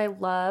thing, because I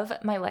love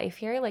my life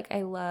here. Like,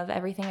 I love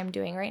everything I'm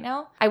doing right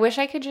now. I wish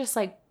I could just,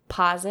 like,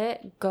 pause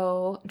it,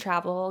 go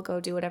travel, go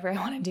do whatever I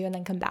want to do, and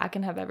then come back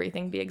and have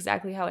everything be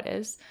exactly how it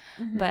is.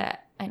 Mm-hmm. But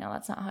I know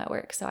that's not how it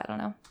works, so I don't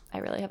know. I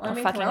really have no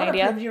fucking Corona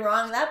idea. Proved you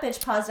wrong. That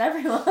bitch paused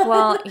everyone.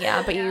 Well,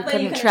 yeah, but you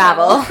couldn't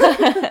travel.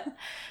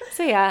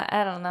 So yeah,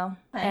 I don't know.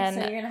 Okay,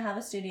 so you're gonna have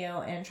a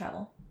studio and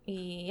travel.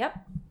 Yep.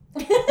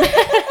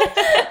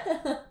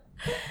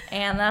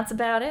 And that's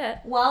about it.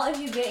 Well, if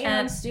you get your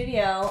own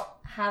studio,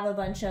 have a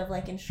bunch of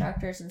like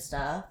instructors and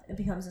stuff, it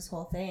becomes this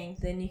whole thing.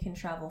 Then you can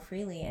travel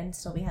freely and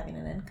still be having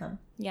an income.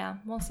 Yeah,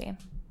 we'll see.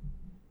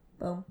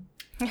 Boom.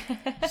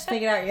 Just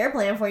figured out your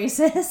plan for you,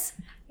 sis.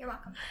 You're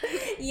welcome.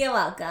 You're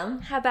welcome.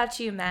 How about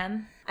you,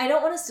 ma'am? I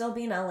don't want to still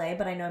be in LA,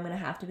 but I know I'm going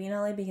to have to be in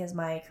LA because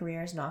my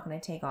career is not going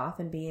to take off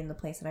and be in the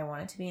place that I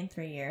want it to be in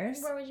 3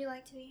 years. Where would you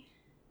like to be?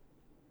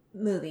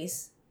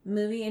 Movies.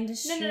 Movie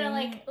industry. No,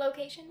 like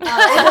location.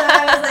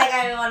 I was like,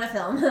 I want to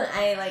film.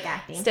 I like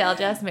acting. Still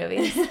just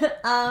movies.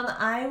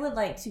 I would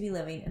like to be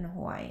living in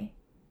Hawaii.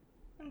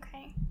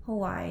 Okay.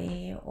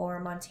 Hawaii or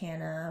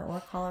Montana or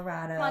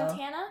Colorado.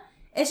 Montana?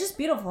 It's just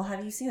beautiful.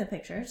 Have you seen the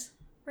pictures?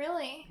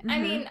 Really? Mm-hmm. I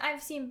mean,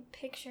 I've seen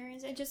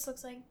pictures. It just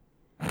looks like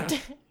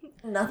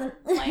Nothing.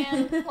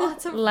 land.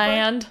 Lots of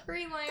Land.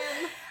 free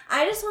land.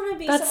 I just want to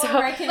be That's somewhere so-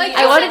 where I can Like,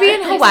 I want to be in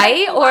Is it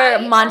Hawaii or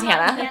Hawaii or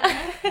Montana.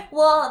 Montana?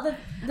 Well, the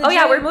Oh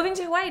yeah, dream- we're moving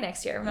to Hawaii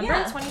next year. Remember?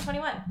 Yeah.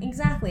 2021.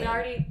 Exactly. We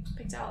already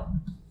picked out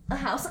A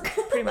house.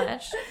 pretty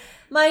much.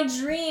 My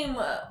dream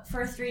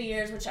for 3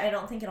 years, which I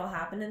don't think it'll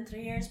happen in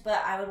 3 years,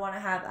 but I would want to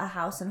have a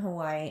house in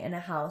Hawaii and a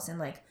house in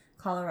like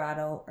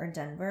Colorado or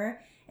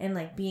Denver, and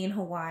like be in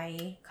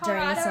Hawaii during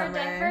the Colorado summer. or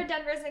Denver?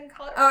 Denver's in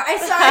Colorado. Oh, I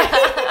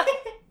sorry.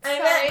 I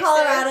Sorry, meant sis.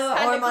 Colorado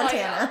Had or to call you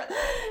out Montana. for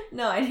that.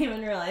 No, I didn't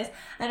even realize.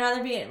 I'd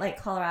rather be in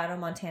like Colorado,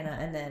 Montana,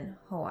 and then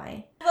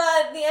Hawaii.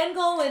 But the end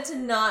goal would to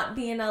not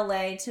be in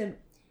LA, to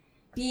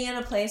be in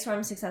a place where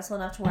I'm successful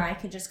enough to where I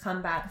could just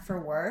come back for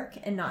work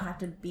and not have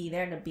to be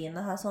there to be in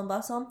the hustle and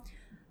bustle.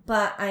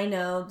 But I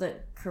know the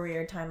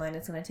career timeline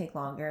is going to take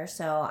longer.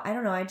 So I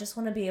don't know. I just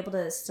want to be able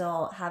to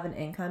still have an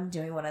income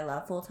doing what I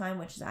love full time,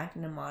 which is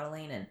acting and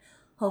modeling and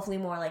hopefully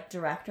more like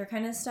director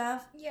kind of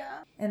stuff. Yeah.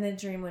 And the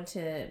dream would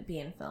to be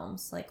in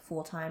films, like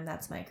full time.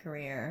 That's my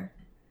career.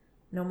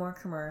 No more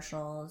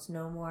commercials,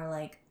 no more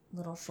like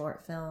little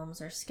short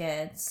films or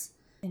skits,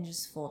 and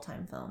just full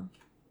time film.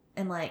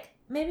 And like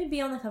maybe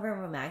be on the cover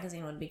of a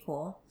magazine would be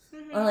cool.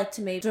 Mm-hmm. Or like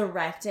to maybe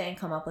direct it and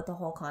come up with the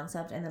whole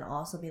concept and then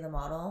also be the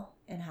model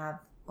and have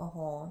a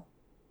whole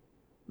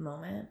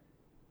moment.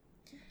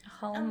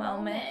 Whole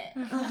moment.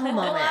 A whole The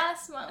moment.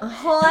 last moment. A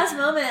whole ass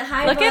moment.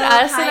 Hi, Look Vogue,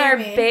 at us and hire our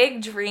me.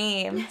 big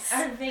dreams.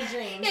 Our big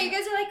dreams. Yeah, you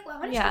guys are like, well, I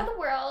want to Yeah. travel the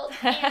world,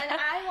 and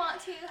I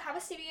want to have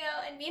a studio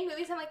and be in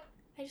movies. I'm like,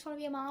 I just want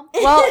to be a mom.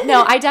 Well,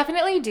 no, I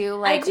definitely do I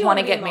like do want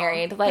to wanna be a get mom,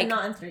 married. but Like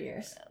not in 3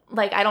 years.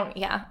 like I don't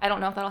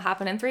know if that'll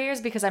happen in 3 years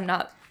because I'm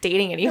not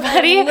dating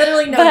anybody. I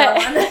literally know but,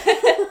 no one.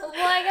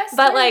 Well, I guess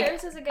But, 3 like,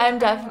 years is a good I'm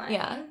timeline,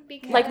 yeah.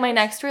 because Like my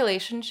next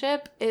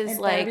relationship is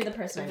It better be like the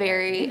person I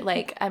very marry.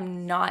 like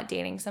I'm not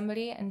dating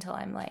somebody until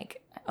I'm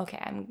like, okay,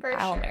 For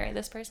I'll sure. marry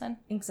this person.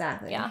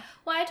 Exactly. Yeah.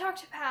 Well, I talked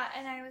to Pat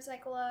and I was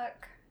like,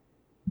 look,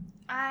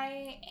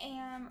 I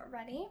am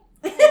ready.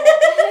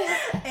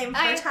 I'm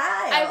fertile.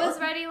 I was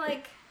ready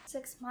like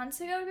 6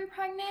 months ago to be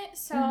pregnant.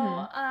 So,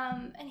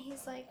 Mhm. and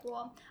he's like,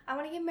 well, I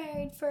want to get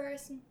married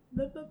first. And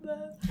blah, blah, blah.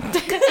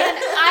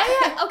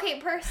 And okay,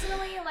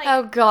 personally, like,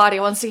 Oh God, he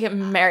wants to get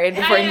married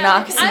before I he know.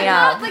 knocks I'm me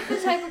not up. like the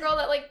type of girl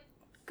that like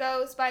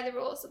goes by the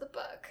rules of the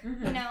book, you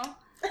Mhm. know?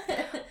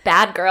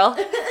 Bad girl.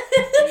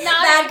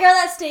 That girl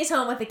that stays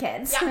home with the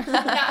kids. Yeah,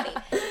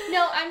 naughty.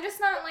 No, I'm just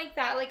not like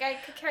that. Like, I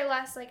could care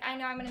less. Like, I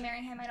know I'm going to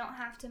marry him. I don't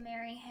have to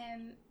marry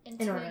him in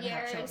 2 order to have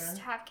years children.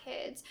 to have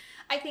kids.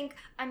 I think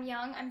I'm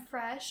young. I'm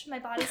fresh. My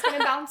body's going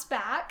to bounce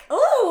back.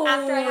 Ooh,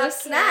 After I have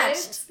snatched.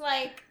 kids,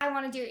 like, I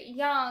want to do it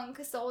young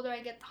because the older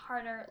I get, the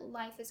harder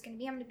life is going to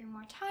be. I'm going to be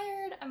more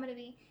tired.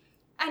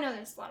 I know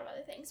there's a lot of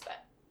other things,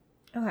 but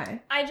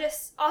Okay. I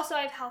just, also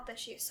I have health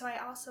issues, so I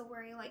also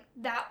worry, like,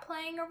 that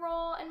playing a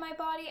role in my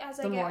body as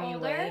I The get more older. you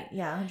wait.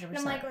 Yeah, 100%. And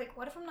I'm like,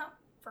 what if I'm not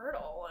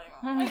fertile? Like,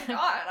 oh my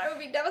god, I would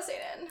be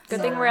devastated. Good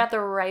So- thing we're at the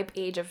ripe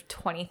age of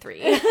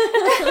 23. Actually,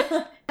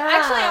 I'm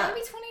Ah, gonna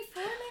be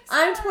 24 next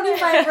I'm year.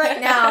 25 right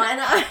now, and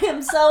I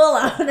am so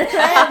alone. And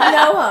I have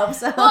no hope.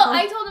 So. Well,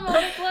 I told him, I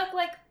was like, look,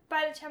 like,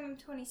 by the time I'm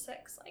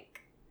 26, like,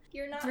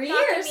 you're not 3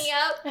 knocking years. me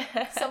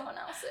up. Someone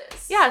else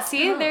is. Yeah, So-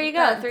 see, there you go.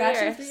 That, 3 that's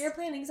your years. 3 year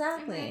plan,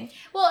 exactly.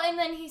 Well, and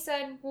then he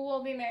said, well,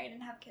 we'll be married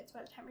and have kids by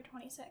the time you're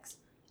 26.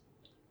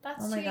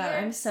 That's Oh my 2 god,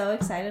 I'm years. so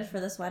excited for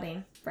this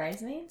wedding.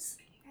 Bridesmaids?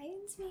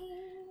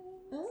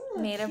 Bridesmaids.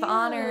 Ooh, Maid of cute.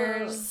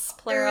 honors,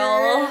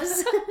 plural.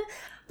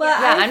 But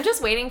Yeah, I- I'm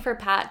just waiting for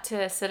Pat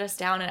to sit us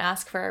down and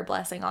ask for our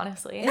blessing,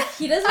 honestly. if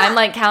he doesn't I'm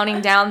like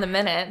counting down the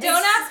minutes.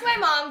 Don't ask my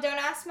mom. Don't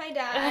ask my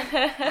dad.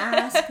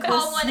 ask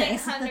Call the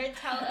sis. 1-800.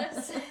 Tell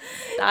us. You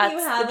That's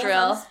have the us drill.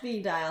 on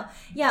speed dial.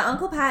 Yeah,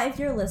 Uncle Pat, if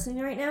you're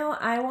listening right now,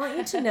 I want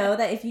you to know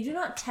that if you do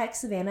not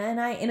text Savannah and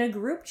I in a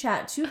group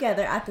chat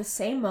together at the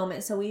same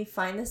moment, so we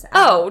find this out.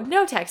 Oh,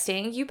 no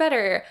texting. You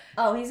better.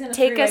 Oh, he's gonna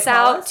Take three-way us call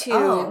out us? to-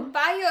 Oh.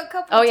 Buy you a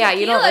couple Oh, yeah,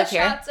 you don't tequila live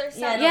here. shots or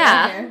something. don't live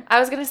Yeah, here. I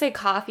was gonna say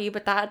coffee,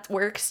 but that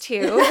works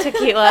too.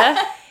 Tequila,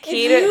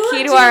 key If you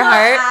to do our not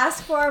heart.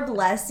 ask for a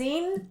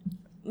blessing,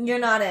 you're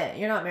not it.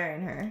 You're not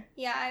marrying her.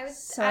 Yeah, I would.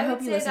 So I hope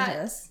would you say listen that to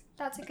this.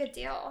 That's a good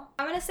deal.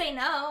 I'm gonna say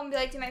no and be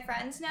like, do my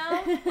friends know?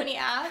 When he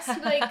asks, he'd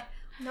be like,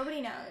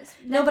 Nobody knows.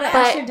 No, but I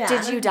asked your But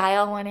dad. did you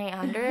dial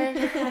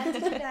 1-800?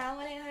 Did you dial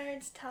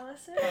 1-800 to tell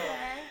us it?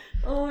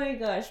 Oh my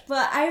gosh.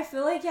 But I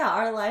feel like, yeah,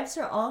 our lives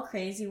are all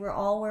crazy. We're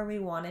all where we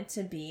wanted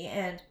to be.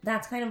 And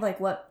that's kind of like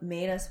what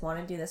made us want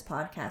to do this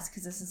podcast,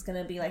 because this is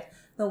going to be like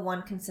the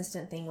one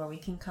consistent thing where we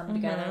can come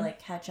together, like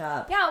catch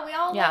up. Yeah, we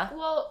all Yeah.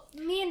 well,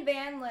 me and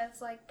Van live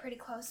like pretty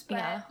close, but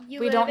Yeah. you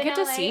We live don't in get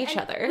to LA, see each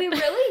and other. We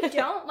really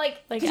don't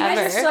like Like, You guys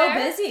ever. are so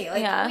busy.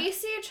 Like, Yeah. we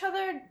see each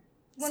other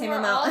when Same we're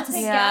amount. all together,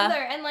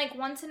 Yeah. and like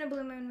once in a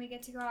blue moon we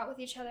get to go out with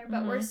each other.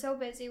 But we're so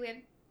busy. We have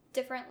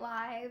different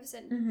lives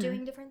and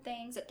doing different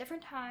things at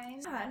different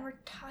times. Yeah, and we're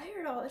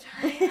tired all the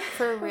time.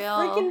 For real.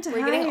 freaking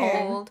We're getting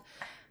tired. old.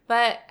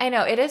 But I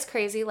know, it is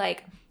crazy.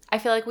 Like, I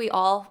feel like we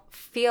all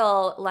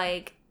feel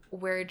like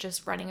we're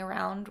just running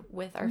around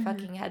with our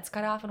fucking heads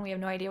cut off and we have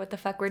no idea what the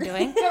fuck we're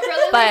doing. But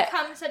really, But, we've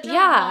come such a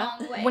Yeah.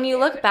 long way. When you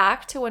look dude.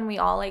 back to when we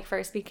all like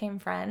first became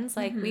friends,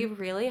 like we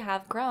really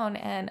have grown.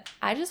 And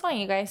I just want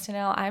you guys to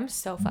know I'm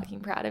so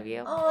fucking proud of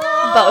you. Oh,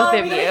 Both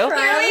I'm of gonna you.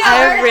 cry. Here we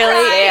I are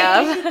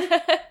really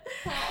crying.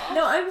 am.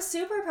 No, I'm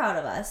super proud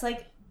of us.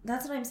 Like,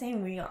 that's what I'm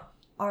saying. We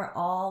are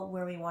all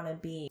where we want to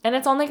be. And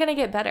it's only gonna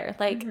get better.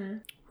 Like,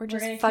 we're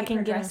just gonna keep fucking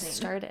getting progressing.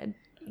 started.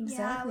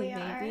 Exactly, we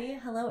are. baby.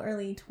 Hello,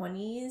 early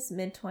 20s,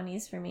 mid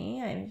 20s for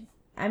me.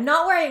 I'm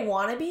not where I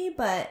want to be,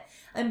 but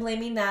I'm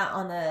blaming that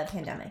on the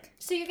pandemic.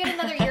 So you get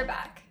another year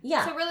back.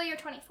 Yeah. So really, you're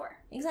 24.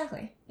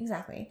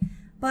 Exactly.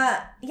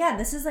 But yeah,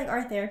 this is like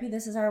our therapy.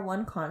 This is our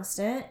one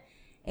constant.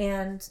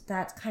 And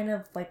that's kind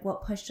of like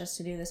what pushed us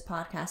to do this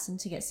podcast and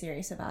to get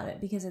serious about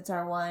it, because it's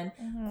our one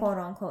quote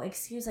unquote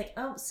excuse. Like,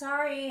 oh,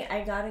 sorry,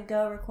 I gotta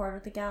go record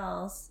with the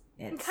gals.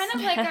 It's Kind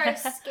of like our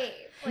escape.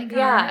 Like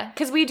Yeah,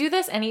 because we do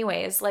this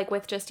anyways, like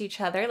with just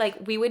each other.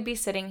 Like we would be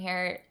sitting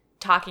here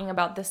talking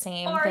about the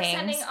same or things.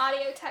 sending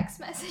audio text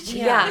messages.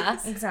 Yeah.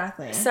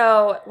 exactly.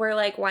 So we're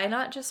like, why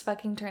not just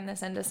fucking turn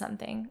this into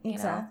something? You know?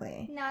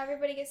 Exactly. Now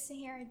everybody gets to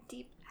hear a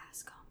deep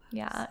ass combo.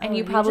 Yeah, Oh, and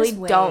you you probably just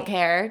wait. don't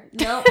care.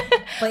 Nope.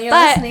 But you're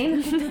But-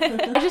 listening.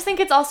 I just think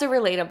it's also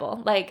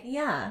relatable. Like,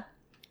 Yeah.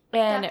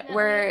 and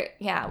Definitely.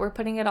 we're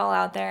putting it all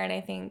out there, and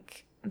I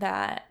think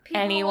that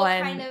People anyone,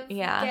 will kind of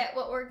yeah, get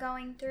what we're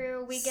going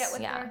through. We get what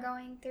Yeah. they're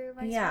going through.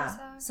 Vice Yeah.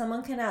 versa.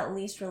 Someone can at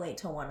least relate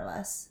to one of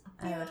us.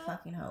 I would Yeah.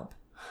 fucking hope.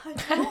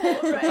 I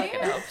know, right?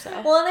 I hope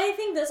so. Well, and I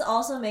think this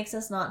also makes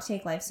us not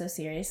take life so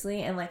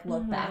seriously and like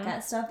look back Mhm.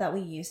 at stuff that we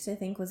used to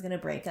think was gonna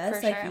break us,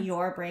 For like sure.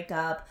 your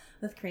breakup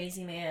with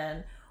Crazy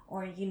Man,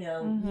 or you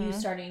know, you Mhm.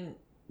 starting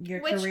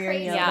your Which career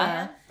crazy yoga,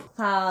 Yeah.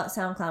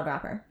 SoundCloud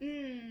rapper.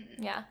 Mm.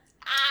 Yeah.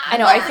 Ah, I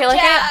know, I love feel like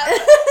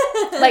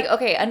the jab. Like,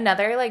 okay,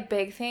 another like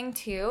big thing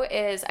too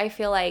is I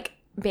feel like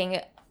being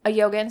a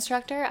yoga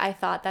instructor, I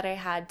thought that I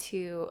had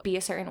to be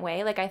a certain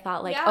way. Like I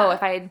thought like, Yeah. oh,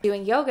 if I'm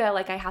doing yoga,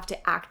 like I have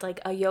to act like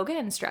a yoga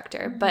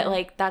instructor. But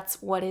like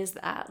what is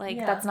that? Like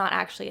Yeah. that's not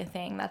actually a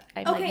thing. That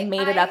I Okay, like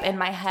made it up I in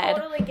my head.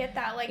 Totally get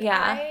that. Like Yeah.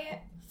 I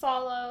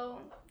follow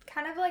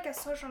kind of like a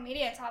social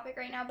media topic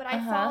right now, but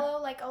I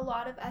follow like a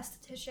lot of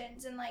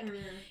estheticians and like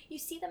you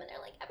see them and they're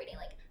like every day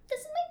like, this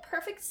is my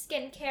perfect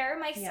skincare.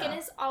 My skin Yeah.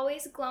 is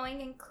always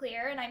glowing and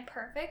clear and I'm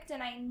perfect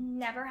and I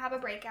never have a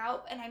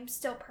breakout and I'm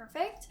still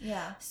perfect.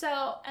 Yeah.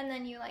 So, and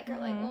then you like are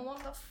like, well, what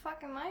the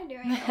fuck am I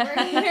doing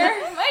over here?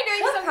 Am I What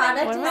doing something?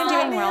 product What is am I that,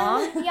 doing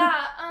man? wrong?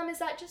 Yeah, is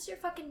that just your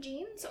fucking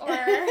jeans or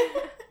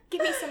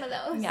give me some of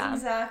those? Yeah.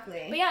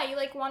 Exactly. But yeah, you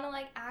like want to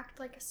like act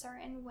like a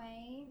certain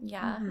way,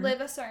 Yeah. Mhm. live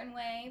a certain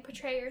way,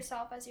 portray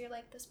yourself as you're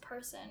like this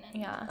person.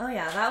 And Yeah. Oh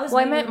yeah, that was. Well,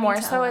 I me meant moving more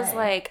to so as LA.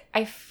 like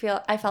I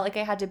felt like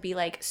I had to be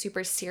like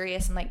super serious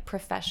and like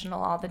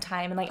professional all the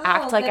time and like Oh,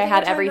 act like good I thing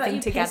had we're talking about everything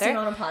you together. pissing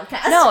on a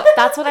podcast. No,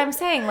 that's what I'm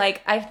saying.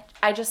 Like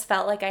I just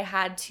felt like I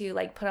had to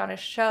like put on a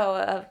show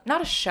of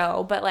not a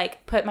show, but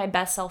like put my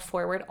best self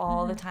forward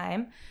all the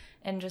time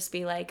and just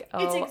be like,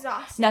 it's oh,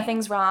 exhausting.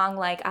 nothing's wrong.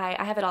 Like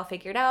I have it all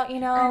figured out, you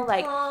know, I'm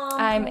like calm,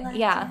 I'm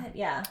collected.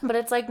 Yeah. but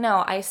it's like, no,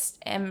 I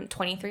am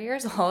 23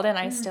 years old and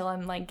I still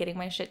am like getting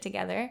my shit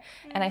together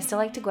and I still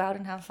like to go out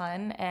and have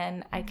fun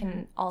and I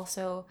can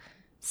also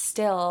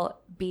still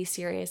be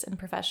serious and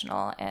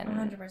professional and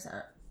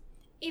 100%.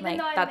 Even like,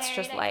 though I'm that's married,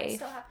 just I can life.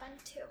 still have fun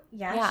too.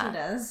 Yeah, Yeah. she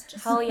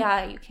does. hell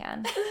yeah, you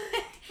can.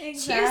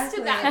 Cheers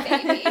to that,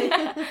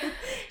 baby.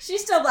 She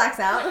still blacks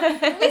out.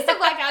 We still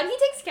black out. He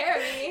takes care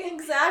of me.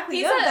 Exactly.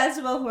 He's You have a- best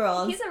of both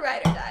worlds. He's a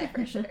ride or die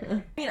for sure.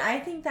 I mean, I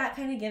think that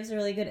kind of gives a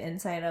really good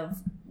insight of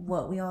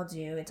what we all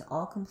do. It's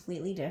all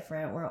completely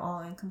different. We're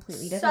all in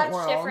completely different Such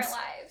worlds. different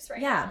lives,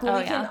 right? Yeah, but Oh,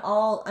 we can yeah.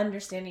 all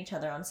understand each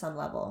other on some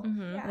level.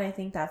 Mhm. Yeah. And I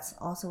think that's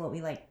also what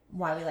we like,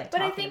 why we like But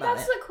talking I think about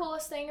that's it. the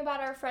coolest thing about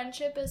our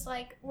friendship is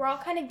like we're all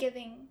kind of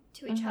giving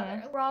to each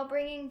other. We're all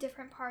bringing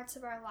different parts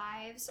of our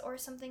lives or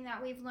something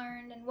that we've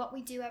learned and what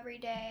we do every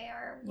day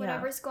or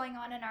whatever's going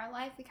on in our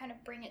life. We kind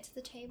of bring it to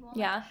the table. And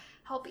Yeah.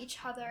 help each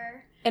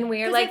other. And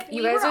we're 'Cause like, if you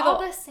we guys were are all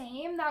the. the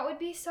same, that would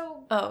be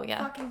so Oh,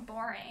 yeah. fucking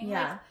boring.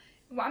 Yeah. Like,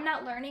 well, I'm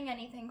not learning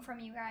anything from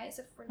you guys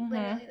if we're Mhm.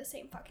 literally the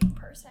same fucking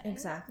person.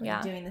 Exactly.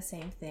 Yeah. Doing the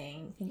same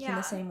thing, thinking Yeah.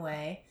 the same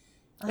way.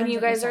 And you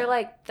guys are 100%.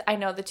 like, I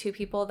know the two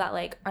people that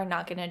like are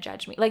not gonna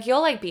judge me. Like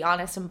you'll like be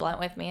honest and blunt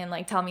with me and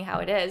like tell me how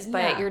it is, but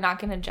Yeah. you're not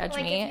gonna judge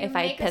Like, me if you if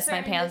I make a piss my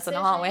certain pants in the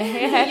decision. hallway.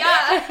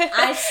 Yeah.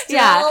 I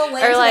still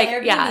went or to like the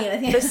Airbnb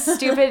with you. the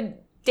stupid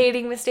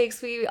dating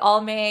mistakes we all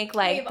make,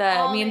 like We've the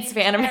all me and made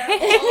Savannah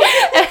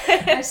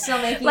We're make. still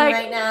making like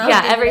right now.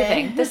 yeah, day to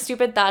everything. day. The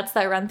stupid thoughts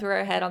that run through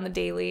our head on the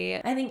daily.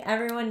 I think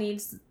everyone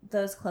needs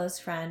those close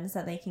friends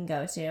that they can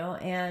go to,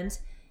 and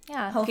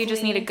Yeah, if you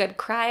just need a hopefully- good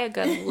cry, a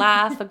good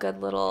laugh, a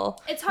good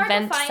little It's hard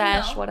vent to find,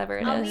 sesh, though. whatever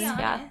it I'll is. be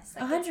Yeah. honest.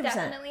 Like, 100%. It's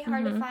definitely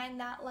hard Mhm. to find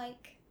that,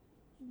 like,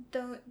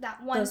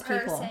 that one Those people.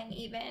 person,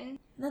 even.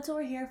 that's what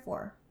we're here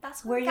for.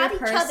 That's We're what we your got each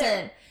person.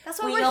 other. That's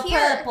why We're we're your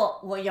here. purple.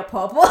 We're your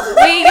purple.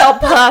 We your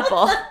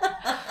purple.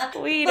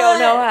 We don't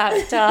know how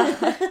to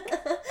talk.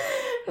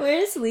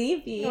 We're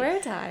sleepy. We're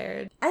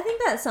tired. I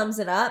think that sums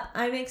it up.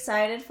 I'm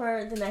excited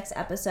for the next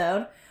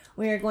episode.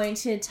 We are going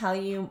to tell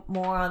you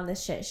more on the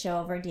shit show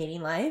of our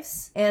dating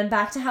lives and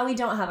back to how we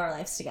don't have our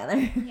lives together.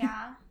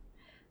 Yeah.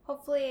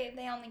 Hopefully,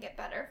 they only get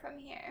better from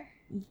here.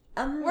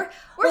 We're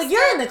We're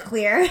you're in the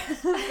clear.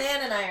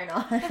 Van and I are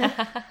not.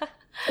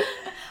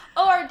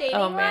 our dating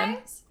Oh, man.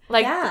 lives?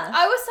 Like, yeah.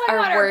 I was talking Our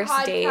about our worst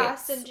podcast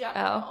dates. in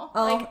general.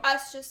 Oh. Like,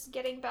 us just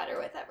getting better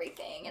with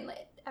everything and,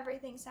 like,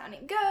 everything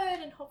sounding good,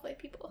 and hopefully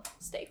people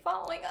stay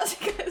following us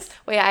because...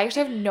 wait, I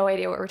actually have no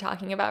idea what we're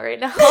talking about right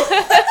now.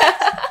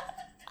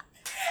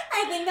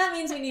 I think that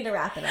means we need to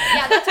wrap it up.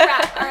 Yeah, that's a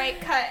wrap. All right,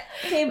 cut.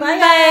 Okay, bye,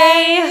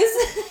 Bye. guys.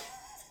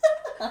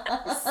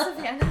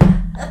 Savannah.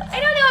 I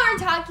don't know what we're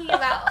talking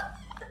about.